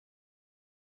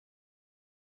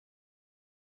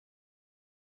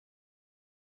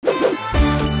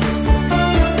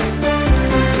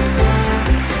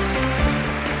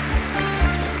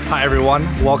Hi everyone,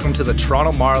 welcome to the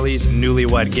Toronto Marlies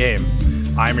Newlywed Game.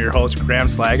 I'm your host, Graham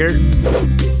Slaggart.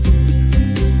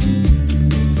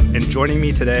 And joining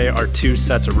me today are two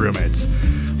sets of roommates.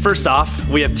 First off,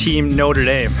 we have Team Notre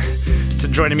Dame.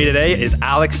 Joining me today is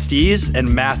Alex Steeves and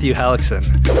Matthew Hellickson.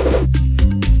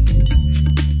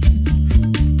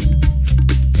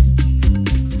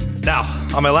 Now,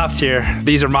 on my left here,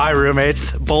 these are my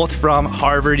roommates, both from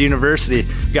Harvard University.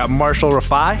 We got Marshall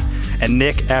Rifai and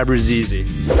Nick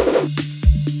Abruzzese.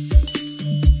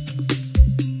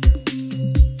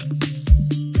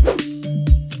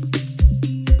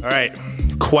 All right,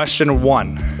 question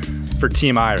one for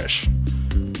Team Irish.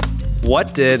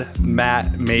 What did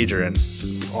Matt major in?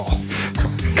 Oh,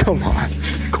 come on.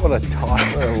 What a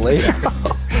toss or a layup.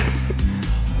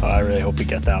 Oh, I really hope we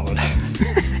get that one.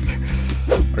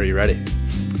 Are you ready?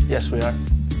 Yes, we are.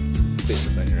 Please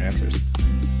present your answers.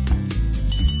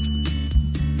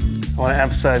 I want to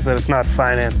emphasize that it's not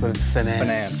finance, but it's finance.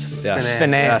 Finance. Yes.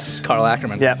 Finance. Yes. Carl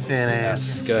Ackerman. Yep. Finance.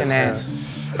 Yes. Good. Finance.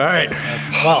 All right.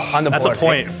 Well, on the that's board. a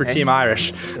point for Team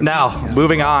Irish. Now,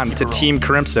 moving on to Team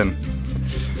Crimson.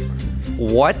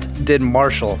 What did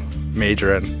Marshall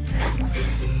major in?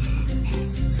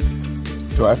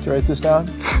 Do I have to write this down?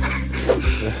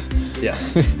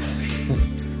 Yes.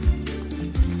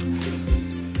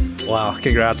 Wow,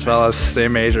 congrats fellas,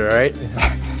 same major, right?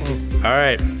 All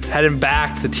right, heading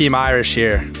back to Team Irish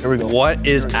here. Here we go. What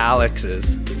is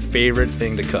Alex's favorite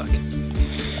thing to cook?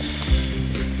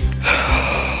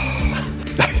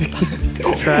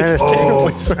 Trying to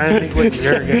think what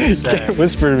you're gonna say.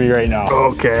 Whisper to me right now.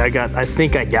 Okay, I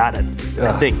think I got it.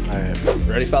 I think. All right.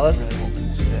 Ready, fellas?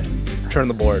 This is it. Turn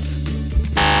the boards.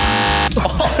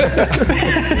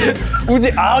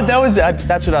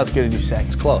 That's what I was gonna do second.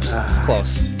 It's close,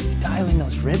 close. Dialing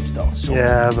those ribs though. So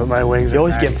Yeah, but my wings you are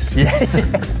always nice. get.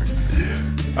 Yeah.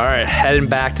 All right, heading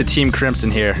back to Team Crimson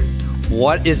here.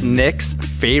 What is Nick's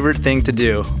favorite thing to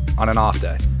do on an off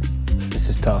day? This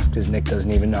is tough because Nick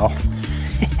doesn't even know.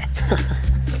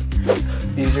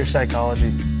 Use your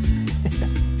psychology.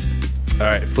 All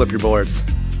right, flip your boards.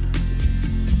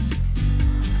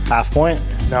 Half point.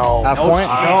 No. Half point.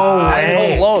 No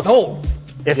way. No.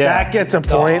 If Yeah. that gets a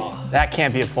point, That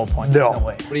can't be a full point. No. There's no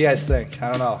way. What do you guys think?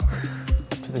 I don't know.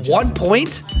 1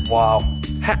 point? Wow.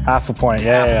 Half a point.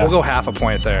 Yeah. We'll go half a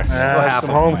point there. We'll go half some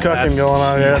a home point. cooking That's- going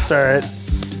on. Yeah, that's all right.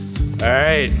 All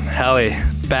right, Helly,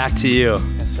 back to you.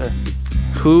 Yes, sir.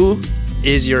 Who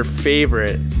is your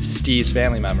favorite Steve's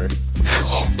family member?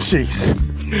 Jeez.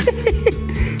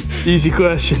 Easy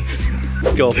question.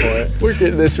 Go for it. We're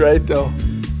getting this right though.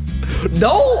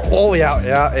 No! Oh, yeah.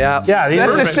 Yeah,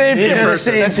 That's the same. These are the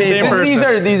person. same That's the same people.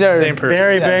 person. These are Same person.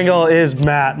 Barry Bengal is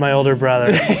Matt, my older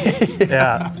brother.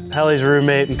 Yeah, Helly's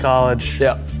roommate in college.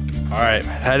 Yeah. All right,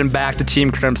 heading back to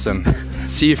Team Crimson.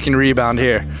 Let's see if you can rebound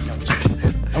here.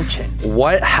 No chance.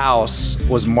 What house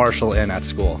was Marshall in at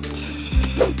school?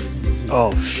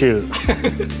 Oh shoot.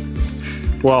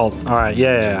 Well, all right.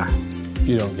 Yeah. If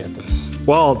you don't get this.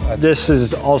 Well, this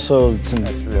is also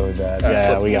that's really bad. Yeah,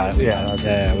 flip we got it.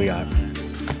 Yeah, we got it.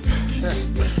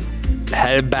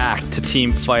 Headed back to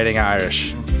Team Fighting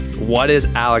Irish. What is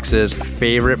Alex's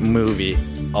favorite movie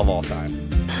of all time?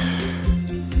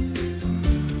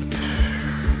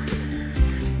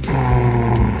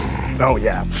 Oh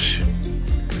yeah.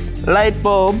 Light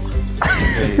bulb.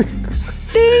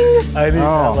 I need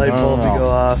that light bulb to go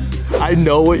off. I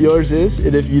know what yours is,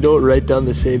 and if you don't write down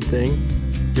the same thing,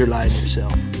 you're lying to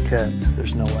yourself. Okay,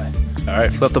 There's no way. All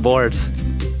right, flip the boards.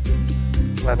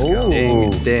 let's go.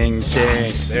 Ding, ding,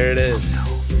 ding. There it is.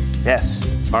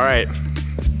 Yes. All right,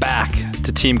 back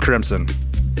to Team Crimson.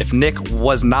 If Nick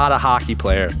was not a hockey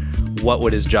player, what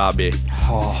would his job be?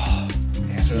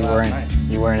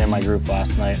 You weren't in my group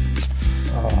last night.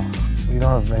 Oh, we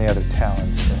don't have any other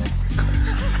talents. So.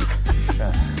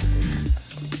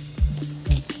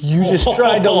 You just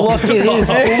tried to look at his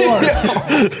board.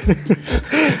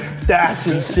 That's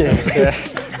insane.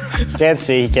 Can't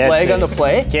see. Can't Flag see. on the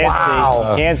play?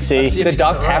 Can't see. Can't see.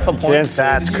 Deduct half a point.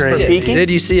 That's for crazy. peeking? Did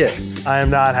you see it? I am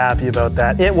not happy about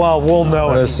that. We'll know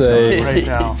I'm gonna it say- right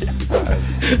now.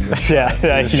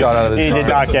 Yeah, Shot out of the he did drum.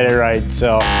 not get it right.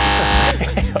 So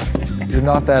You're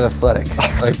not that athletic.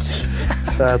 Like,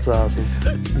 That's awesome.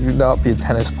 you'd not be a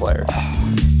tennis player.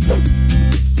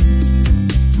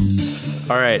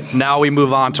 All right, now we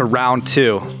move on to round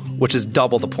 2, which is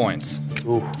double the points.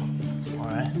 Ooh. All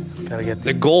right. Gotta get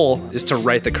The goal is to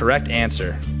write the correct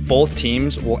answer. Both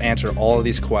teams will answer all of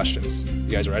these questions. You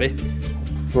guys ready?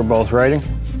 we're both writing.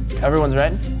 Everyone's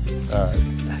ready?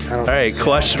 All right,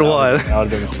 question 1. That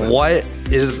would've been a slip. What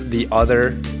is the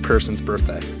other person's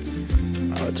birthday?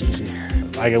 Oh, it's easy.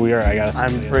 I got.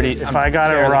 I'm pretty. If I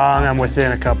got it wrong, I'm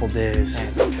within a couple days.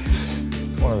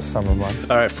 One of the summer months.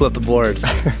 All right, flip the boards.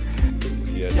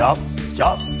 Yup.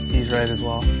 He's right as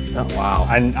well. Wow.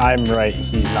 I'm right.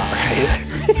 He's not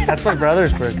right. That's my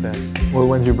brother's birthday. Well,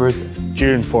 when's your birthday?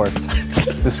 June 4th.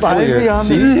 The school year.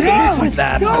 See?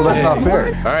 That's not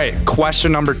fair. All right,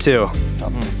 question number 2.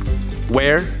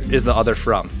 Where is the other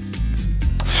from?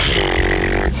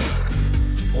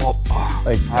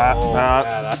 Like,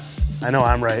 Yeah, that's. I know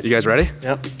I'm right. You guys ready?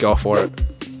 Yep. Go for it.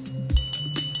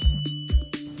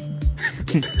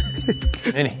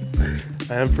 Minnie.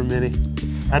 I am from Minnie.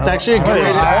 That's actually a great.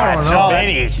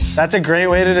 That's a great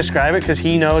way to describe it because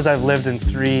he knows I've lived in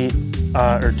 3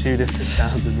 or 2 different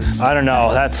towns in this. I don't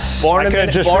know. That's Born in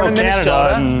Canada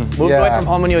Minnesota, and moved away from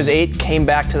home when he was 8, came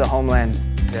back to the homeland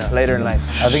later in life.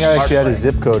 I think I actually had a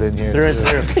zip code in here. Through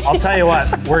and through. I'll tell you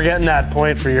what, we're getting that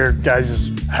point for your guys'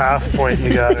 half point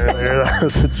you got earlier. That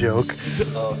was a joke.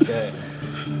 Okay.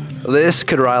 This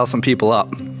could rile some people up.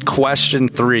 Question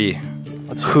 3.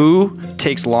 Who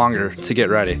takes longer to get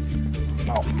ready?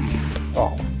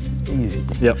 Oh, easy.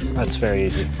 Yep, that's very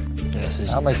easy. Yes,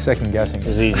 I'm like second guessing.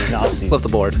 it's easy. No, it's easy. Flip the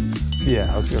board. Yeah,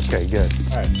 I was okay. Good.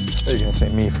 All right. I thought you were gonna say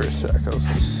me for a sec. I was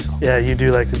like, Yeah, you do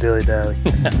like the dilly-dally.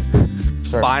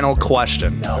 sorry. Final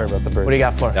question. Sorry about the bird. What do you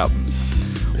got for? Yep.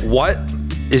 What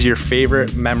is your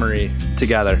favorite memory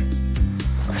together?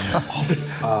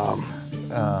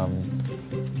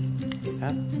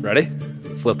 Ready?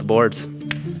 Flip the boards.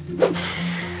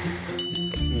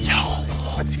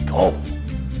 Let's go.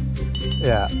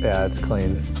 Yeah, it's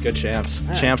clean. Good champs.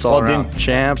 Champs all around.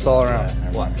 Champs all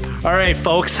around. All right,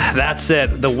 folks, that's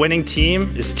it. The winning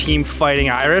team is Team Fighting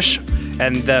Irish,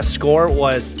 and the score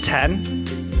was 10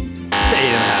 to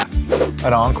 8.5.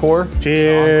 An encore?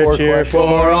 Cheer, Encore cheer question.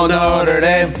 for old Notre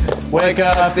Dame. Wake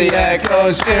up the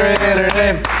echoes, hearing her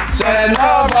name. Send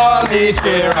our volley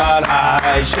cheer on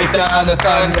high. Shake down the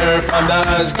thunder from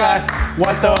the sky.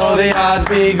 What though the odds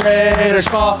be great or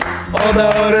small? Old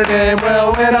Notre Dame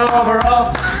will win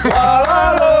overall. While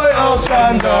our loyal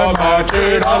sons are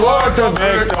marching onward to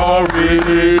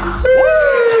victory.